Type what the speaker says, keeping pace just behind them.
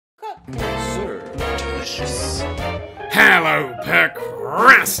Sir, delicious. Hello,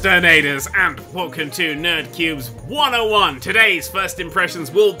 procrastinators, and welcome to Nerd3's 101. Today's first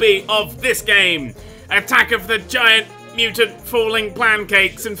impressions will be of this game. Attack of the giant mutant falling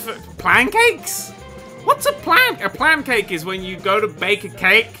plancakes and plancakes? What's a plan? A pancake is when you go to bake a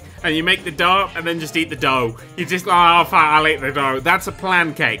cake and you make the dough and then just eat the dough. You just, oh, fine, I'll eat the dough. That's a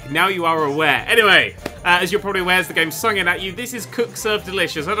pancake. Now you are aware. Anyway, as you're probably aware, as the game sung it at you, this is Cook Serve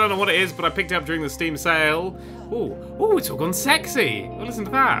Delicious. I don't know what it is, but I picked it up during the Steam sale. Ooh, it's all gone sexy. Oh, listen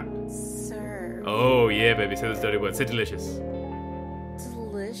to that. Sir. Oh, yeah, baby. Say those dirty words. Say delicious.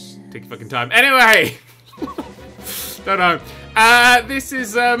 Delicious. Take your fucking time. Anyway. Don't know. This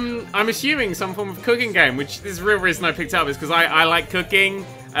is, I'm assuming some form of cooking game, which is the real reason I picked it up is because I like cooking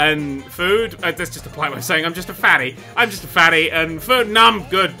and food. That's just a polite way of saying I'm just a fatty. I'm just a fatty and food, numb,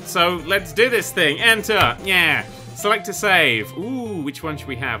 good. So let's do this thing. Enter. Yeah. Select to save. Ooh, which one should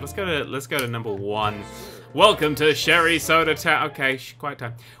we have? Let's go to number 1. Welcome to Sherry Soda Town. Okay, quiet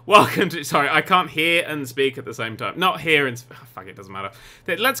time. Welcome to. Sorry, I can't hear and speak at the same time. Not hear and. Oh, fuck it, doesn't matter.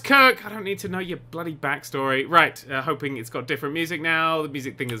 Let's cook. I don't need to know your bloody backstory. Right, hoping it's got different music now. The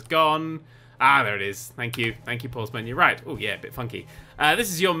music thing is gone. Ah, there it is. Thank you, pause menu. Right. Oh yeah, a bit funky.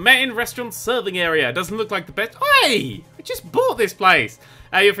 This is your main restaurant serving area. Doesn't look like the best. Hey, I just bought this place.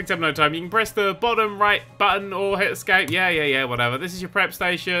 You'll fix up no time. You can press the bottom right button or hit escape. Yeah, whatever. This is your prep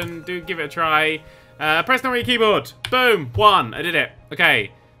station. Do give it a try. Press down on your keyboard. Boom. 1. I did it.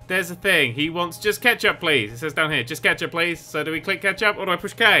 Okay. There's a thing. He wants just ketchup, please. It says down here, just ketchup, please. So do we click ketchup or do I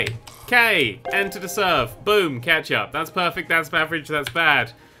push K? K. Enter to serve. Boom. Ketchup. That's perfect. That's average. That's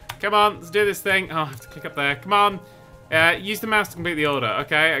bad. Come on. Let's do this thing. Oh, I have to click up there. Come on. Use the mouse to complete the order.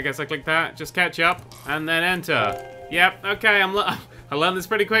 Okay. I guess I click that. Just ketchup. And then enter. Yep. Okay. I learned this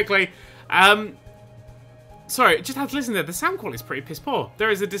pretty quickly. Sorry. Just have to listen there. The sound quality is pretty piss poor. There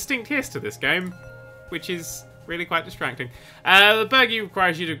is a distinct hiss to this game, which is really quite distracting. The burger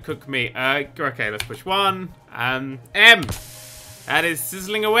requires you to cook meat. Okay, let's push 1. M. That is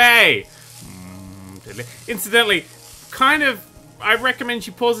sizzling away. Incidentally, kind of, I recommend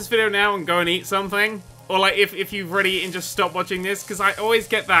you pause this video now and go and eat something. Or like, if you've already eaten, just stop watching this, because I always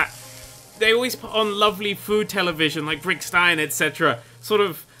get that. They always put on lovely food television, like Rick Stein, etc. Sort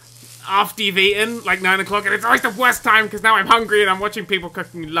of after you've eaten, like 9 o'clock, and it's always the worst time because now I'm hungry and I'm watching people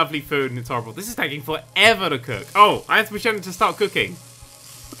cooking lovely food and it's horrible. This is taking forever to cook. Oh, I have to push enter to start cooking.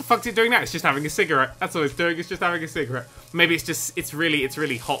 What the fuck's it doing now? It's just having a cigarette. That's all it's doing. It's just having a cigarette. Maybe it's just, it's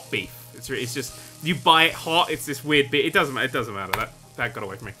really hot beef. It's just, you buy it hot, it's this weird beef. It doesn't matter. That got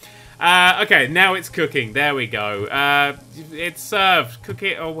away from me. Okay, now it's cooking. There we go. It's served. Cook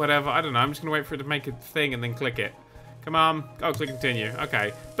it or whatever. I don't know. I'm just gonna wait for it to make a thing and then click it. Come on. Oh, click continue.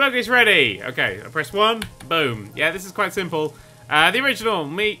 Okay. Burger's ready. Okay, I press 1. Boom. Yeah, this is quite simple. The original.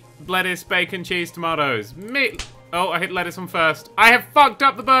 Meat, lettuce, bacon, cheese, tomatoes. Meat. Oh, I hit lettuce on first. I have fucked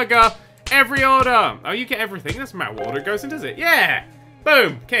up the burger. Every order. Oh, you get everything. Doesn't matter what order it goes in, does it? Yeah.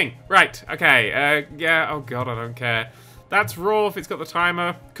 Boom. King. Right. Okay. Yeah. Oh, God, I don't care. That's raw if it's got the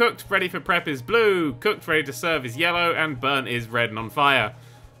timer. Cooked, ready for prep is blue. Cooked, ready to serve is yellow. And burnt is red and on fire.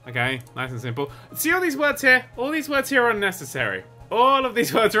 Okay, nice and simple. See all these words here? All these words here are unnecessary. All of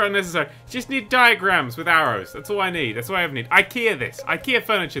these words are unnecessary. Just need diagrams with arrows. That's all I need. That's all I ever need. IKEA this. IKEA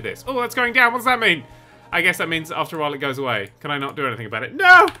furniture this. Oh, that's going down. What does that mean? I guess that means after a while it goes away. Can I not do anything about it?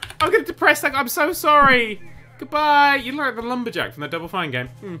 No! I'm going to depress that. I'm so sorry. Goodbye. You look like the lumberjack from the Double Fine game.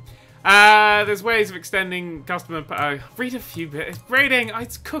 There's ways of extending customer... read a few bits. Rating.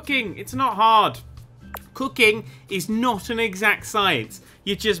 It's cooking. It's not hard. Cooking is not an exact science.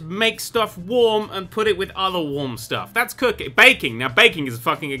 You just make stuff warm and put it with other warm stuff. That's cooking. Baking. Now, baking is a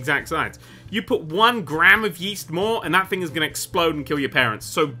fucking exact science. You put 1 gram of yeast more, and that thing is going to explode and kill your parents.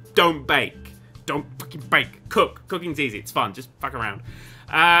 So don't bake. Don't fucking bake. Cook. Cooking's easy. It's fun. Just fuck around.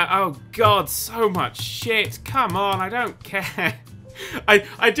 Oh, God. So much shit. Come on. I don't care.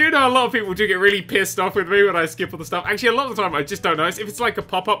 I do know a lot of people do get really pissed off with me when I skip all the stuff. Actually, a lot of the time I just don't notice. If it's like a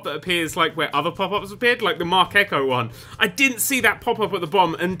pop-up that appears like where other pop-ups appeared, like the Mark Echo one, I didn't see that pop-up at the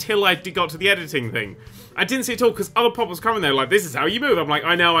bottom until I got to the editing thing. I didn't see it at all because other pop-ups come in there like, this is how you move. I'm like,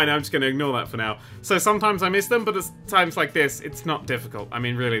 I know, I'm just going to ignore that for now. So sometimes I miss them, but at times like this, it's not difficult. I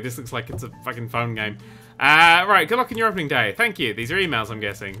mean, really, this looks like it's a fucking phone game. Right, good luck in your opening day. Thank you. These are emails, I'm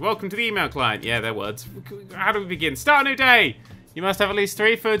guessing. Welcome to the email client. Yeah, they're words. How do we begin? Start a new day. You must have at least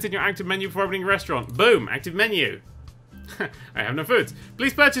 3 foods in your active menu before opening a restaurant. Boom, active menu. I have no foods.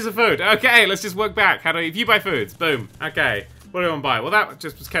 Please purchase a food. Okay, let's just work back. How do if you buy foods? Boom. Okay. What do I want to buy? Well, that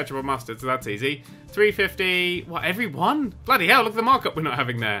just was ketchup or mustard, so that's easy. $3.50. What, every one? Bloody hell, look at the markup we're not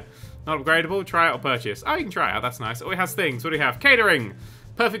having there. Not upgradable. Try out or purchase. Oh, you can try it out. That's nice. Oh, it has things. What do we have? Catering.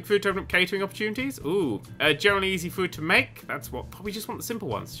 Perfect food to open up catering opportunities. Ooh. Generally easy food to make. That's what. We just want the simple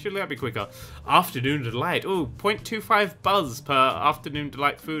ones. Surely that'd be quicker. Afternoon delight. Ooh. 0.25 buzz per afternoon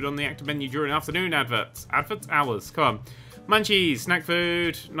delight food on the active menu during afternoon adverts. Adverts? Hours. Come on. Munchies. Snack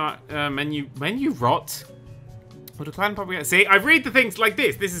food. Not menu rot. Would a clan probably... See, I read the things like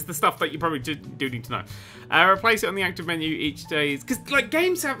this. This is the stuff that you probably do need to know. Replace it on the active menu each day. Because, like,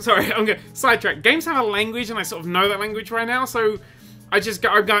 games have... Sorry, I'm going to sidetrack. Games have a language, and I sort of know that language right now, so... I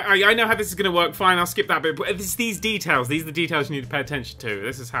know how this is going to work. Fine, I'll skip that bit. But it's these details. These are the details you need to pay attention to.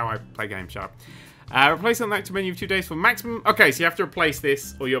 This is how I play games, sharp. Replace it on the active menu for 2 days for maximum... Okay, so you have to replace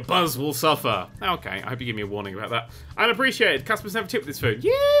this, or your buzz will suffer. Okay, I hope you give me a warning about that. Unappreciated. Customers never tip this food.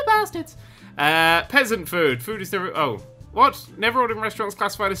 You bastards! Peasant food. Food is never... Oh. What? Never ordered in restaurants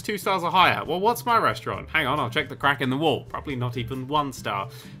classified as 2 stars or higher. Well, what's my restaurant? Hang on, I'll check the crack in the wall. Probably not even 1 star.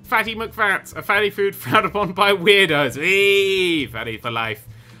 Fatty McFats. A fatty food frowned upon by weirdos. Eee! Fatty for life.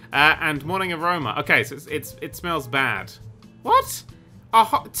 And morning aroma. Okay, so it smells bad. What?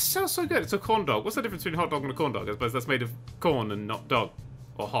 It smells so good. It's a corn dog. What's the difference between a hot dog and a corn dog? I suppose that's made of corn and not dog.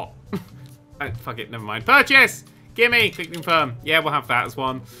 Or hot. Fuck it, never mind. Purchase! Gimme! Click confirm. Yeah, we'll have that as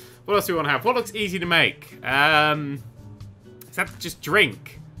one. What else do we want to have? What looks easy to make? Is that just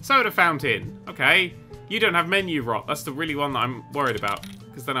drink? Soda fountain. Okay. You don't have menu rot. That's the really one that I'm worried about.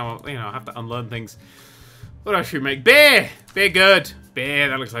 Because then I'll have to unlearn things. What else should we make? Beer! Beer good. Beer,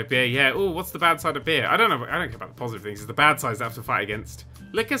 that looks like beer. Yeah. Ooh, what's the bad side of beer? I don't know. I don't care about the positive things. It's the bad sides I have to fight against.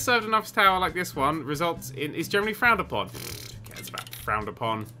 Liquor served in office tower like this one results in... is generally frowned upon. Who cares about frowned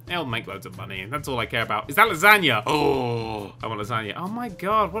upon? They'll make loads of money. That's all I care about. Is that lasagna? Oh, I want lasagna. Oh my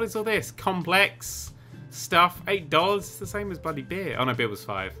god, what is all this? Complex stuff. $8. It's the same as bloody beer. Oh no, beer was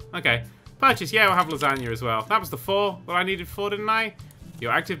 5. Okay. Purchase. Yeah, we'll have lasagna as well. That was the 4 that I needed 4, didn't I?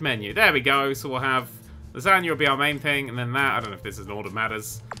 Your active menu. There we go. So we'll have lasagna will be our main thing, and then that. I don't know if this is an order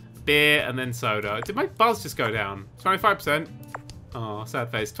matters. Beer and then soda. Did my buzz just go down? 25%. Oh, sad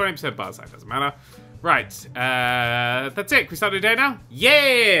face. 20% buzz. That doesn't matter. Right. That's it. Can we start the day now?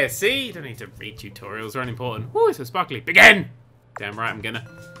 Yeah. See, you don't need to read tutorials. They're unimportant. Ooh, it's so sparkly. Begin. Damn right, I'm gonna.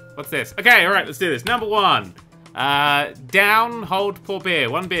 What's this? Okay, all right, let's do this. Number 1. Down, hold, pour beer.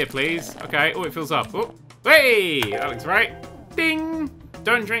 1 beer, please. Okay. Oh, it fills up. Oh, hey, that looks right. Ding.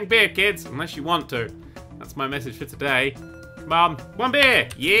 Don't drink beer, kids, unless you want to. That's my message for today. Mom, 1 beer.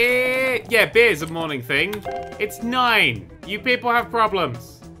 Yeah. Yeah, beer's a morning thing. It's 9. You people have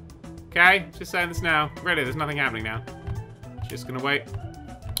problems. Okay, just saying this now. Really, there's nothing happening now. Just gonna wait.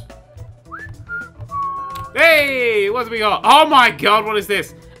 Hey, what have we got? Oh my god, what is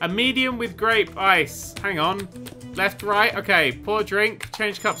this? A medium with grape ice. Hang on. Left, right. Okay, pour drink.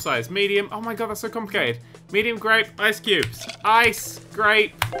 Change cup size. Medium. Oh my god, that's so complicated. Medium grape, ice cubes. Ice,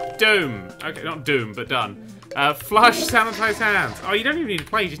 grape, doom. Okay, not doom, but done. Flush, sanitize hands. Oh, you don't even need to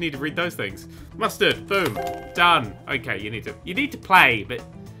play, you just need to read those things. Mustard, boom. Done. Okay, you need to play, but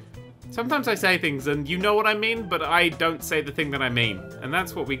sometimes I say things and you know what I mean, but I don't say the thing that I mean. And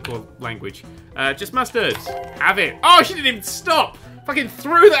that's what we call language. Just mustard. Have it. Oh, she didn't even stop. Fucking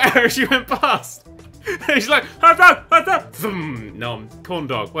threw that at her as she went past. She's like, hot dog, hot dog. No, corn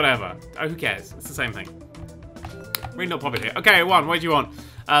dog, whatever. Oh, who cares? It's the same thing. Really not popular here. Okay, 1, what do you want?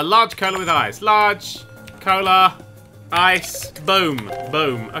 Large cola with ice. Large cola, ice, boom,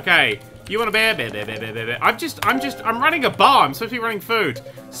 boom. Okay, you want a beer? Beer. I'm running a bar. I'm supposed to be running food.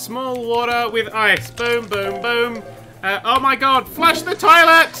 Small water with ice. Boom, boom, boom. Oh my god, flush the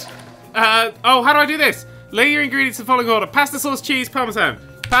toilet. Oh, how do I do this? Lay your ingredients in the following order. Pasta sauce, cheese, parmesan.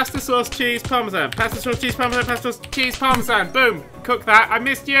 Pasta sauce, cheese, parmesan. Pasta sauce, cheese, parmesan. Pasta sauce, cheese, parmesan. Boom. Cook that. I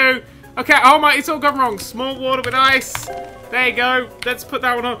missed you. Okay, oh my, it's all gone wrong. Small water with ice. There you go. Let's put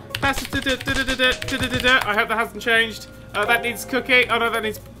that one on. Pasta. I hope that hasn't changed. That needs cooking. Oh no, that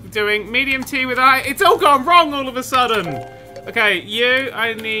needs doing. Medium tea with ice. It's all gone wrong all of a sudden. Okay, you,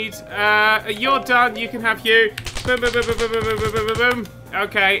 I need, you're done. You can have you. Boom, boom, boom, boom, boom, boom, boom, boom, boom, boom.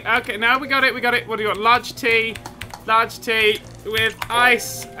 Okay, now we got it. What do you want? Large tea with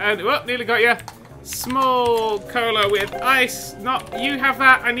ice. And, whoop, nearly got you. Small cola with ice. Not, you have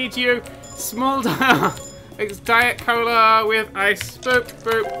that. I need you. Small, it's diet cola with ice. Boop,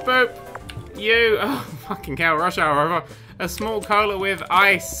 boop, boop. You, oh, fucking cow, rush hour over. A small cola with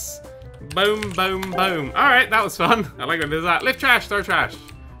ice. Boom, boom, boom. Alright, that was fun. I like when there's that. Lift trash, throw trash.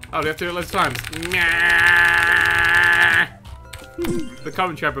 Oh, do we have to do it loads of times? The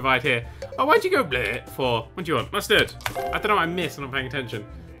commentary I provide here. Oh, why'd you go bleh for? What do you want? Mustard. I don't know what I missed. I'm not paying attention.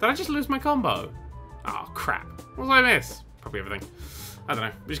 Did I just lose my combo? Oh, crap. What did I miss? Probably everything. I don't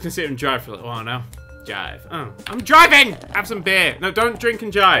know. We're just gonna sit and drive for a little while now. Jive. Oh, I'm driving! Have some beer. No, don't drink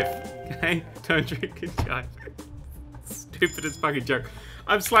and jive. Okay? Don't drink and jive. Stupidest fucking joke.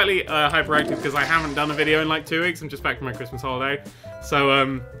 I'm slightly hyperactive because I haven't done a video in like 2 weeks. I'm just back from my Christmas holiday.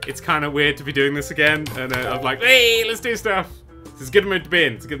 So, it's kind of weird to be doing this again. And I'm like, hey, let's do stuff. It's a good mood to be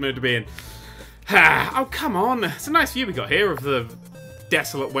in. It's a good mood to be in. Oh, come on. It's a nice view we got here of the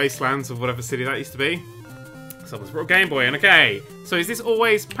desolate wastelands of whatever city that used to be. Someone's brought Game Boy in. Okay. So is this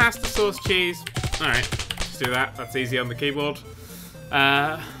always pasta sauce cheese? Alright. Let's do that. That's easy on the keyboard.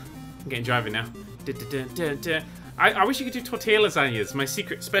 I'm getting driving now. I wish you could do tortilla lasagnas. My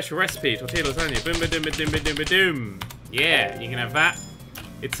secret special recipe. Tortilla lasagna. Boom, boom, boom, boom, boom, boom, boom. Yeah, you can have that.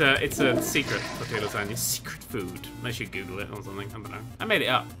 It's a secret tortilla lasagna. Secret food. Unless you Google it or something. I don't know. I made it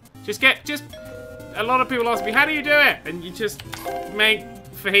up. Just a lot of people ask me, how do you do it? And you just make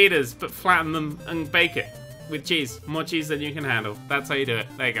fajitas, but flatten them and bake it with cheese. More cheese than you can handle. That's how you do it.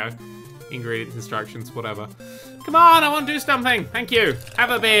 There you go. Ingredients, instructions, whatever. Come on, I want to do something. Thank you. Have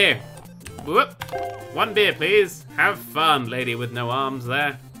a beer. Whoop. 1 beer, please. Have fun, lady with no arms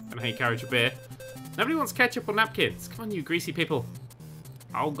there. I don't know how you carry your beer. Nobody wants ketchup or napkins. Come on, you greasy people.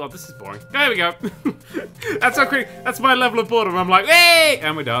 Oh god, this is boring. There we go. That's how quick. That's my level of boredom. I'm like, hey,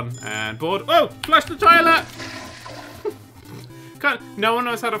 and we're done. And bored. Oh, flush the toilet. No one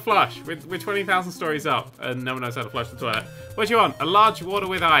knows how to flush. We're 20,000 stories up, and no one knows how to flush the toilet. What do you want? A large water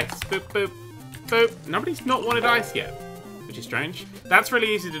with ice. Boop, boop, boop. Nobody's not wanted ice yet, which is strange. That's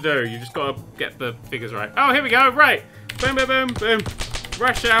really easy to do. You just gotta get the figures right. Oh, here we go. Right. Boom, boom, boom, boom.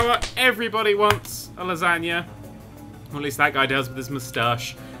 Rush hour. Everybody wants a lasagna. Or at least that guy does with his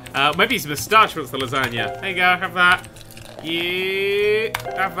moustache. Maybe his moustache wants the lasagna. There you go, have that. You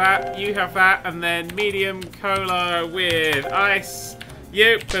have that, you have that, and then medium cola with ice.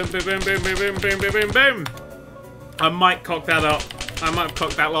 You, boom, boom, boom, boom, boom, boom, boom, boom, boom, boom. I might cock that up. I might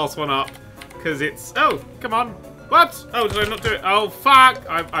cock that last one up. Because it's, oh, come on. What? Oh, did I not do it? Oh, fuck.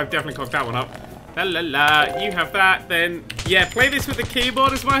 I've definitely cocked that one up. La la la, you have that, then, yeah, play this with the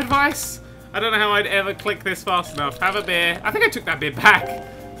keyboard is my advice. I don't know how I'd ever click this fast enough. Have a beer. I think I took that beer back.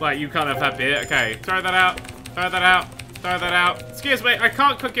 Like, you can't have that beer. Okay, throw that out. Throw that out. Throw that out. Excuse me, I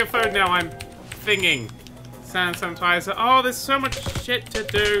can't cook your food now. I'm thinging. Sand sanitizer. Oh, there's so much shit to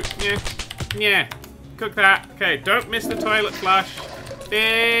do. Yeah. Yeah. Cook that. Okay, don't miss the toilet flush.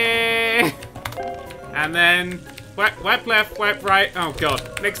 Beer. And then, wipe left, wipe right. Oh,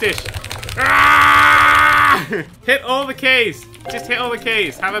 God. Next dish. Ah! Hit all the keys. Just hit all the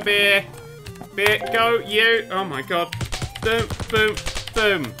keys. Have a beer. Beer, go, you. Oh my god. Boom, boom,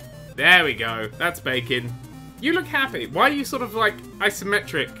 boom. There we go. That's bacon. You look happy. Why are you sort of like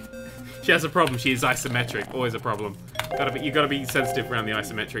isometric? She has a problem. She is isometric. Always a problem. You gotta be sensitive around the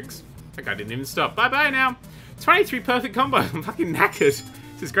isometrics. That guy didn't even stop. Bye-bye now. 23 perfect combo. I'm fucking knackered.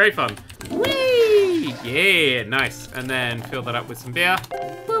 This is great fun. Whee! Yeah, nice. And then fill that up with some beer.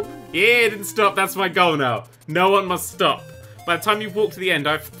 Boop. Yeah, it didn't stop. That's my goal now. No one must stop. By the time you've walked to the end,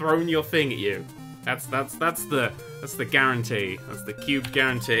 I've thrown your thing at you. That's the guarantee. That's the cubed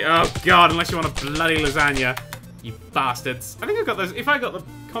guarantee. Oh god, unless you want a bloody lasagna, you bastards. I think I got those. If I got the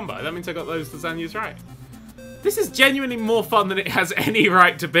combo, that means I got those lasagnas right. This is genuinely more fun than it has any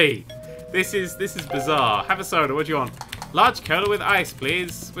right to be. This is bizarre. Have a soda. What do you want? Large cola with ice,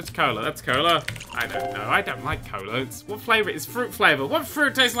 please. Which cola? That's cola. I don't know. I don't like cola. What flavor? It's fruit flavor. What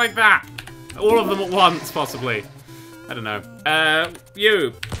fruit tastes like that? All of them at once, possibly. I don't know.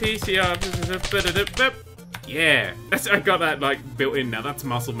 You. PCR. Yeah. I got that, like, built in now. That's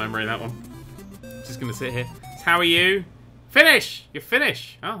muscle memory, that one. Just gonna sit here. How are you? Finish! You're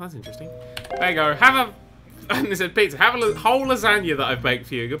finished. Oh, that's interesting. There you go. Have a... And it said pizza. Have a whole lasagna that I've baked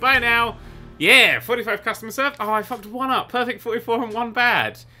for you. Goodbye now. Yeah, 45 customer served. Oh, I fucked one up. Perfect 44 and one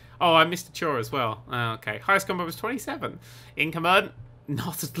bad. Oh, I missed a chore as well. Okay. Highest combo was 27. Income earned.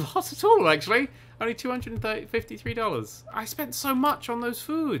 Not a lot at all, actually. Only $253. I spent so much on those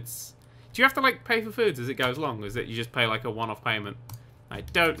foods. Do you have to, like, pay for foods as it goes along? Or is it you just pay, like, a one-off payment? I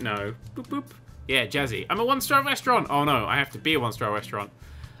don't know. Boop, boop. Yeah, jazzy. I'm a one-star restaurant. Oh, no. I have to be a one-star restaurant.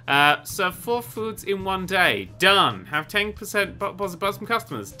 Serve 4 foods in 1 day. Done. Have 10% positive buzz from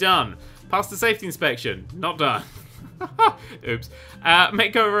customers. Done. Pass the safety inspection. Not done. Oops.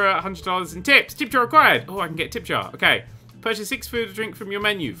 Make over $100 in tips. Tip jar required. Oh, I can get a tip jar. Okay. Purchase 6 food or drink from your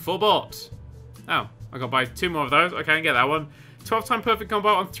menu. Full bought. Oh, I gotta buy 2 more of those. Okay, I can get that one. 12-time perfect combo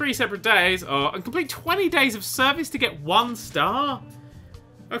on 3 separate days. Oh, and complete 20 days of service to get 1 star.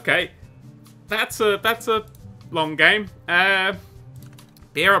 Okay. That's a long game.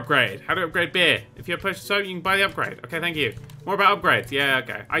 Beer upgrade. How to upgrade beer? If you have purchased so, you can buy the upgrade. Okay, thank you. More about upgrades. Yeah,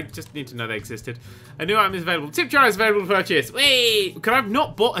 okay. I just need to know they existed. A new item is available. Tip jar is available to purchase. Wait, could I have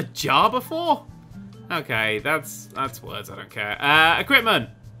not bought a jar before? Okay, that's words. I don't care. Equipment.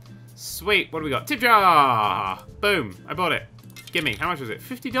 Sweet. What do we got? Tip jar. Boom. I bought it. Gimme. How much was it?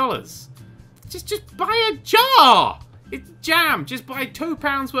 $50. Just buy a jar. It's jam. Just buy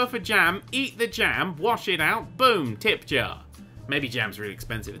 £2 worth of jam. Eat the jam. Wash it out. Boom. Tip jar. Maybe jam's really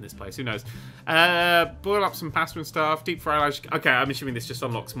expensive in this place. Who knows? Boil up some pasta and stuff. Deep fry large. Okay, I'm assuming this just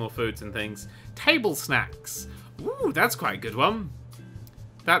unlocks more foods and things. Table snacks. Ooh, that's quite a good one.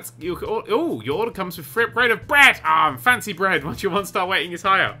 That's your order comes with free upgrade of bread. Fancy bread. Once your one-star waiting is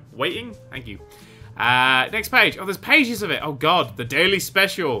higher. Waiting? Thank you. Next page. Oh, there's pages of it. Oh god, the daily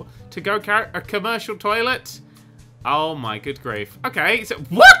special. To go a commercial toilet. Oh my good grief. Okay, so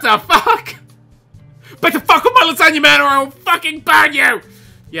what the fuck? Back the fuck up my lasagna, man, or I'll fucking burn you.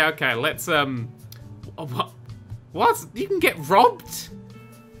 Yeah, okay. Let's what? You can get robbed?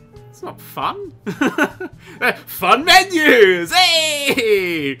 It's not fun. Fun menus!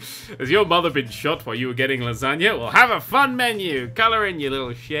 Hey! Has your mother been shot while you were getting lasagna? Well, have a fun menu. Color in, you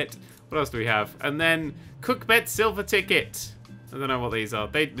little shit. What else do we have? And then Cookbet silver ticket. I don't know what these are.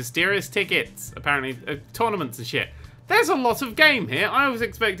 Mysterious tickets. Apparently, tournaments and shit. There's a lot of game here. I was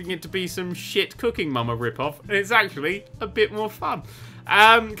expecting it to be some shit Cooking Mama ripoff, and it's actually a bit more fun.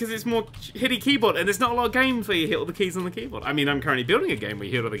 Because it's more hitty keyboard, and there's not a lot of games where you hit all the keys on the keyboard. I mean, I'm currently building a game where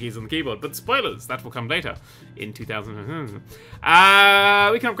you hit all the keys on the keyboard, but spoilers, that will come later in 2000.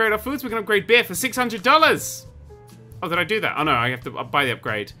 We can upgrade our foods. We can upgrade beer for $600. Oh, did I do that? Oh no, I have to buy the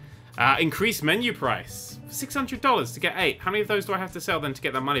upgrade. Increase menu price. $600 to get 8. How many of those do I have to sell then to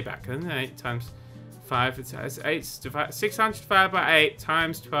get that money back? And then 8 times 5, it's 8, 600 divided by 8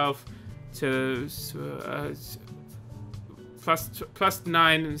 times 12 to plus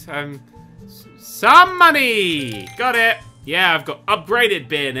 9, some money! Got it! Yeah, I've got upgraded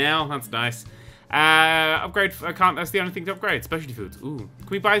beer now. That's nice. Upgrade, I can't, that's the only thing to upgrade. Specialty foods. Ooh. Can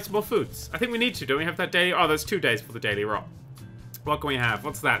we buy some more foods? I think we need to. Don't we have that daily? Oh, there's 2 days for the daily rot. What can we have?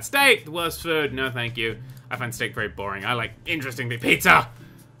 What's that? Steak! The worst food. No, thank you. I find steak very boring. I like, interestingly, pizza!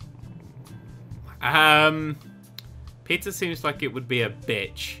 Pizza seems like it would be a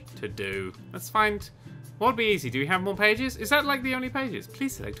bitch to do. Let's find... What would be easy? Do we have more pages? Is that like the only pages?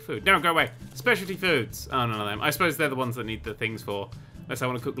 Please select food. No, go away. Specialty foods. Oh, none of them. I suppose they're the ones that need the things for. Unless I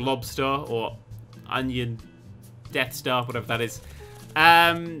want to cook lobster or onion Death Star, whatever that is.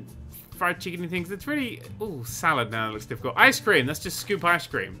 Fried chicken and things. It's really... Ooh, salad now. It looks difficult. Ice cream. Let's just scoop ice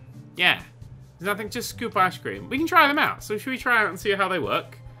cream. Yeah. There's nothing. Just scoop ice cream. We can try them out. So should we try out and see how they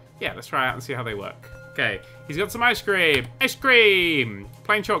work? Yeah, let's try out and see how they work. Okay, he's got some ice cream. Ice cream!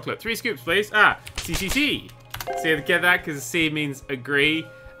 Plain chocolate. 3 scoops, please. C. See, get that? Because C means agree,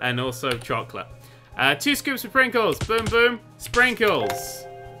 and also chocolate. 2 scoops of sprinkles. Boom, boom. Sprinkles.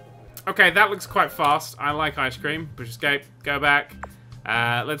 Okay, that looks quite fast. I like ice cream. Push escape. Go back.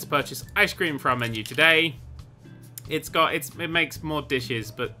 Let's purchase ice cream from our menu today. It makes more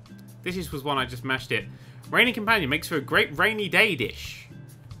dishes, but dishes was one I just mashed it. Rainy companion makes for a great rainy day dish.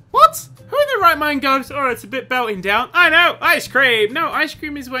 What? Who in their right mind goes, oh, it's a bit belting down. I know, ice cream. No, ice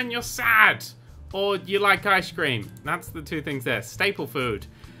cream is when you're sad. Or you like ice cream. That's the 2 things there. Staple food.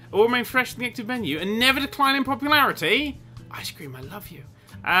 It will remain fresh in the active menu and never decline in popularity. Ice cream, I love you.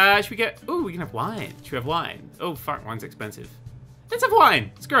 Should we get... Ooh, we can have wine. Should we have wine? Oh, fuck, wine's expensive. Let's have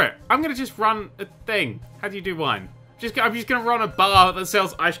wine. Screw it. I'm going to just run a thing. How do you do wine? I'm just going to run a bar that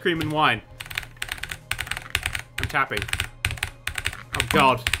sells ice cream and wine. I'm tapping. Oh,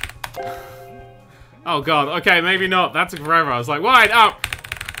 God. Oh god, okay, maybe not. That took forever. I was like, wine up!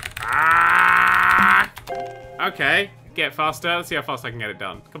 Ah! Okay, get faster. Let's see how fast I can get it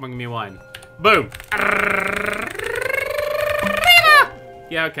done. Come on, give me wine. Boom!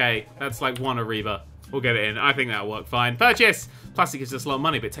 Yeah, okay, that's like 1 Ariba. We'll get it in. I think that'll work fine. Purchase! Plastic gives us a lot of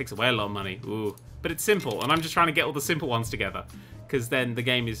money, but it takes away a lot of money. Ooh. But it's simple, and I'm just trying to get all the simple ones together. Because then the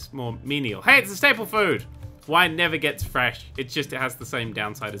game is more menial. Hey, it's a staple food! Wine never gets fresh. It's just it has the same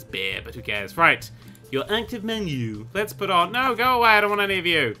downside as beer, but who cares? Right, your active menu. Let's put on... No, go away. I don't want any of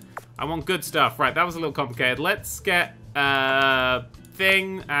you. I want good stuff. Right, that was a little complicated. Let's get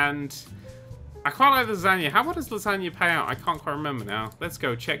thing and... I quite like lasagna. How much does lasagna pay out? I can't quite remember now. Let's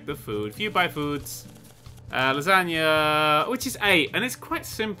go check the food. View by foods. Lasagna, which is 8, and it's quite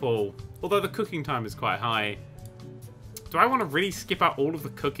simple. Although the cooking time is quite high. Do I want to really skip out all of the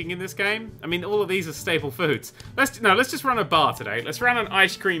cooking in this game? I mean, all of these are staple foods. Let's just run a bar today. Let's run an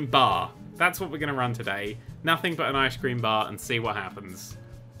ice cream bar. That's what we're going to run today. Nothing but an ice cream bar and see what happens.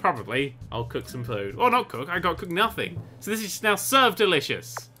 Probably, I'll cook some food. Or not cook, I got to cook nothing. So this is just now served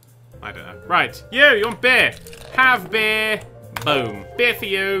delicious. I don't know. Right, you want beer? Have beer. Boom. Beer for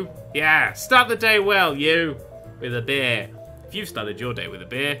you. Yeah, start the day well, you. With a beer. If you've started your day with a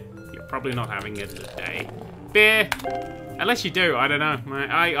beer, you're probably not having a good day. Beer. Unless you do, I don't know.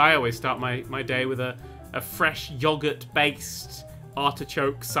 I always start my day with a a fresh yogurt-based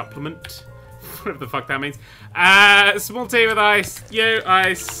artichoke supplement. Whatever the fuck that means. Small tea with ice. You,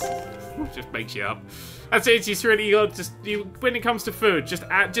 ice. Just makes you up. That's it. It's really good. When it comes to food, just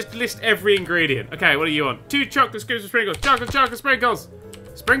list every ingredient. Okay, what do you want? 2 chocolate scoops of sprinkles. Chocolate sprinkles.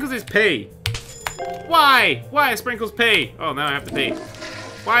 Sprinkles is pee. Why? Why are sprinkles pee? Oh, now I have to pee.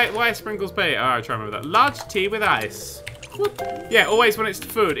 Why are sprinkles pee? Oh, I try to remember that. Large tea with ice. What? Yeah, always when it's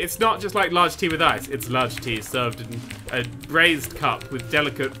food, it's not just like large tea with ice. It's large tea served in a raised cup with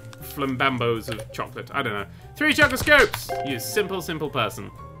delicate flambambos of chocolate. I don't know. 3 chocolate scoops. You simple person.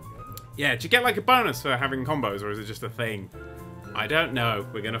 Yeah, do you get like a bonus for having combos, or is it just a thing? I don't know.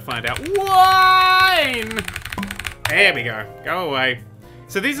 We're gonna find out. Wine! There we go. Go away.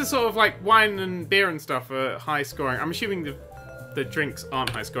 So these are sort of like wine and beer and stuff are high scoring. I'm assuming the drinks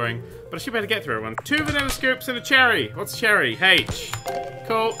aren't high scoring, but I should be able to get through everyone. 2 vanilla scoops and a cherry. What's cherry? H.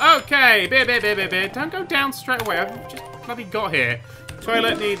 Cool. Okay. Beer. Don't go down straight away. I've just bloody got here.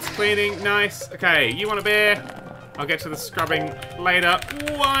 Toilet needs cleaning. Nice. Okay, you want a beer? I'll get to the scrubbing later.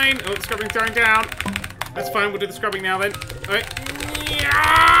 Wine. Oh, the scrubbing's going down. That's fine. We'll do the scrubbing now then. Alright.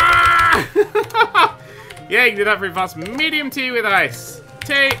 Yeah! Yeah, you can do that very fast. Medium tea with ice.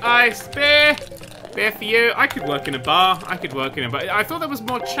 Tea, ice, beer. Beer for you. I could work in a bar. I thought there was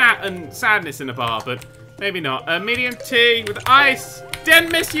more chat and sadness in a bar, but maybe not. Medium tea with ice.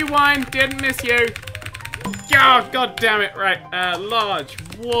 Didn't miss you, wine. Didn't miss you. Oh, God damn it. Right. Large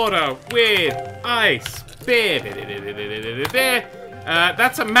water with ice. Beer.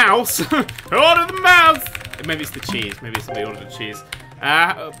 That's a mouse. Order the mouse. Maybe it's the cheese. Maybe somebody ordered the cheese.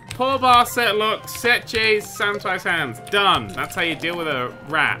 Pull bar, set look, set cheese, sanitize hands. Done. That's how you deal with a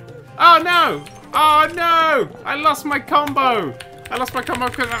rat. Oh no! Oh no! I lost my combo. Because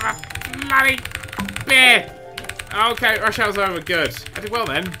of bloody beer. Okay, rush hour's over. Good. I did well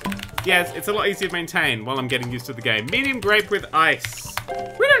then. Yes, it's a lot easier to maintain while I'm getting used to the game. Medium grape with ice.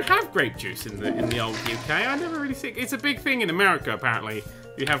 We don't have grape juice in the old UK. I never really think it's a big thing in America. Apparently,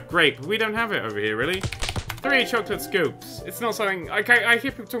 you have grape. We don't have it over here, really. 3 chocolate scoops. It's not something I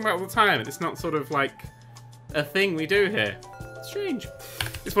hear people talking about all the time. It's not sort of like a thing we do here. It's strange.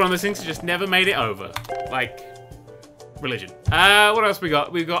 It's one of those things that just never made it over. Like religion. What else we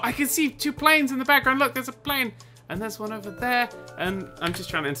got? I can see 2 planes in the background. Look, there's a plane. And there's one over there. And I'm just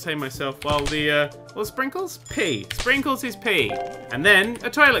trying to entertain myself while sprinkles? Pee. Sprinkles is pee. And then a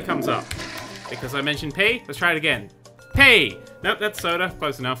toilet comes up. Because I mentioned pee, let's try it again. Pee. Nope, that's soda.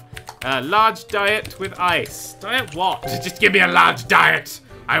 Close enough. Large diet with ice. Diet what? Just give me a large diet.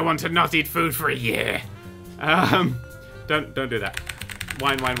 I want to not eat food for a year. Don't do that.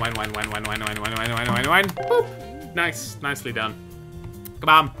 Wine. Boop. Nicely done. Come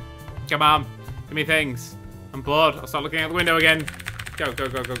on. Give me things. I'm bored. I'll start looking out the window again. Go.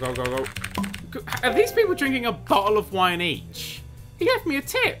 Are these people drinking a bottle of wine each? He gave me a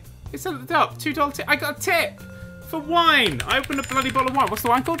tip. It said at the top, $2 tip. I got a tip for wine. I opened a bloody bottle of wine. What's the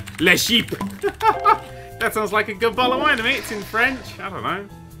wine called? Le Sheep. That sounds like a good bottle of wine to me. It's in French. I don't know.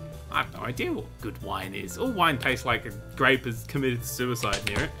 I have no idea what good wine is. All wine tastes like a grape has committed suicide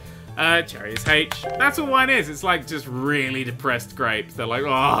near it. Cherry is H. That's all wine is. It's like just really depressed grapes. They're like,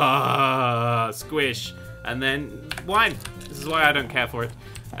 squish. And then wine. This is why I don't care for it.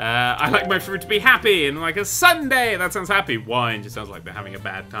 I like my fruit to be happy and like a Sunday. That sounds happy. Wine just sounds like they're having a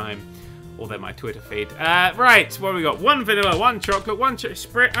bad time. Or they're my Twitter feed. Right, what have we got? 1 vanilla, 1 chocolate, 1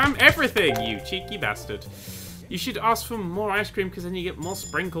 everything, you cheeky bastard. You should ask for more ice cream because then you get more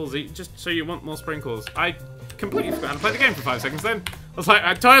sprinkles. Just so you want more sprinkles. I completely forgot how to play the game for 5 seconds then. I was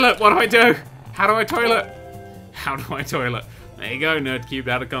like, toilet, what do I do? How do I toilet? There you go, Nerd³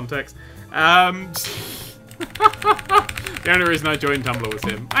 out of context. The only reason I joined Tumblr was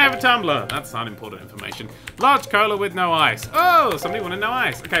him. I have a Tumblr. That's unimportant information. Large cola with no ice. Oh, somebody wanted no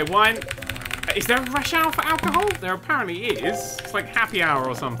ice. Okay, wine. Is there a rush hour for alcohol? There apparently is. It's like happy hour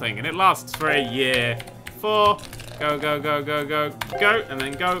or something, and it lasts for a year. 4. Go. And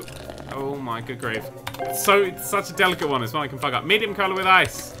then go. Oh my good grief. It's such a delicate one. It's one I can fuck up. Medium cola with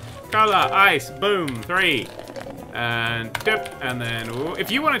ice. Cola, ice, boom. 3. And dip, and then ooh.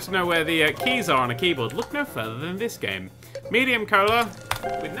 If you wanted to know where the keys are on a keyboard, look no further than this game. Medium cola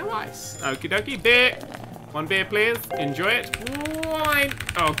with no ice. Okie dokie. Beer. 1 beer, please. Enjoy it. Wine.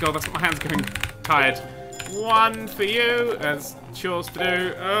 Oh god, that's what my hands are going tired. 1 for you. There's chores to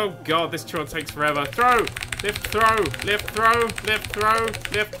do. Oh god, this chore takes forever. Throw. Lift, throw.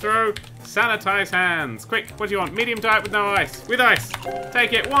 Sanitize hands. Quick, what do you want? Medium diet with no ice. With ice.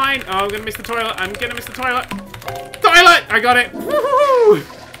 Take it. Wine. Oh, I'm gonna miss the toilet. Toilet! I got it. Woohoo!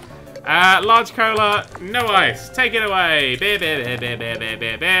 Large cola, no ice. Take it away. Beer, beer, beer, beer, beer, beer,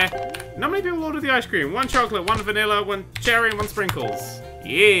 beer, beer. Not many people order the ice cream. 1 chocolate, 1 vanilla, 1 cherry, and 1 sprinkles.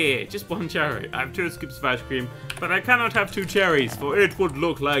 Yeah, just 1 cherry. I have 2 scoops of ice cream, but I cannot have 2 cherries, for it would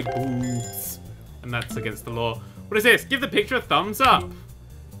look like boobs. And that's against the law. What is this? Give the picture a thumbs up.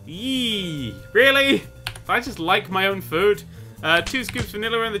 Yee, really? I just like my own food. 2 scoops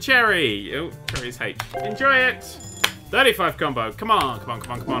vanilla and the cherry. Oh, cherry's H. Enjoy it. 35 combo. Come on, come on,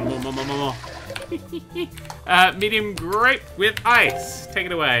 come on, come on. More, more, more, more, more. Medium grape with ice. Take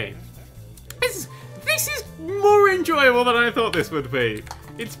it away. This is more enjoyable than I thought this would be.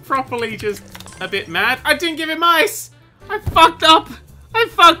 It's properly just a bit mad. I didn't give him ice. I fucked up. I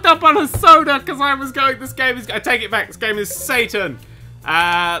fucked up on a soda because I was going. This game is. I take it back. This game is Satan.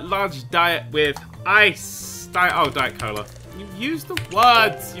 Large diet with ice. Diet Cola. You use the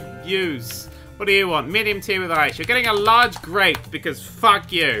words you use. What do you want? Medium tea with ice. You're getting a large grape because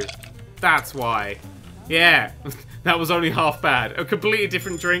fuck you. That's why. Yeah, that was only half bad. A completely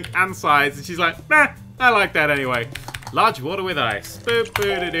different drink and size. And she's like, nah, I like that anyway. Large water with ice. Boop,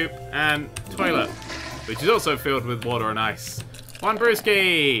 boop-a-doop. And toilet, which is also filled with water and ice. 1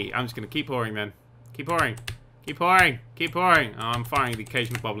 brewski. I'm just going to keep pouring then. Keep pouring. Keep pouring. Keep pouring. Oh, I'm firing the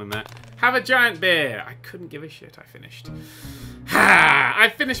occasional bubble in there. Have a giant beer. I couldn't give a shit. I finished. Ha! I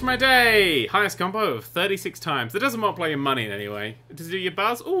finished my day. Highest combo of 36 times. That doesn't multiply your money in any way. Does it do your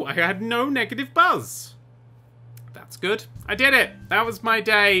buzz? Oh, I had no negative buzz. That's good. I did it. That was my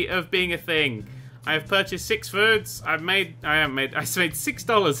day of being a thing. I have purchased 6 foods. I made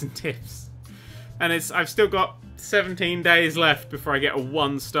 $6 in tips. And I've still got 17 days left before I get a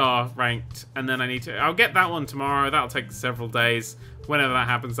 1-star ranked, and then I'll get that one tomorrow. That'll take several days. Whenever that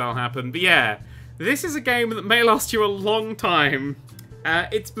happens, that'll happen. But yeah, this is a game that may last you a long time.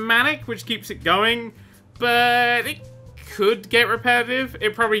 It's manic, which keeps it going, but it could get repetitive.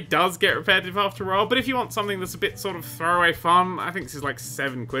 It probably does get repetitive after a while, but if you want something that's a bit sort of throwaway fun, I think this is like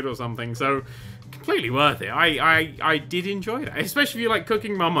 £7 or something, so completely worth it. I did enjoy that, especially if you like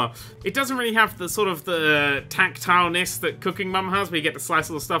Cooking Mama. It doesn't really have the sort of the tactileness that Cooking Mama has, where you get to slice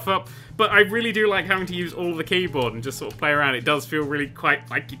all the stuff up, but I really do like having to use all of the keyboard and just sort of play around. It does feel really quite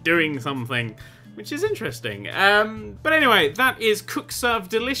like you're doing something, which is interesting. But anyway, that is Cook Serve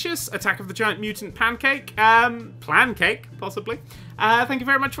Delicious, Attack of the Giant Mutant Pancake. Plancake, possibly. Thank you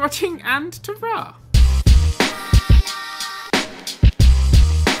very much for watching, and ta-ra!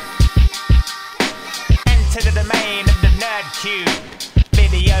 To the domain of the Nerd3.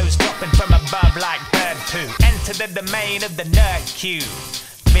 Videos dropping from above like bird poo. Enter the domain of the Nerd3.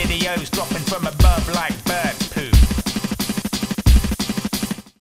 Videos dropping from above like bird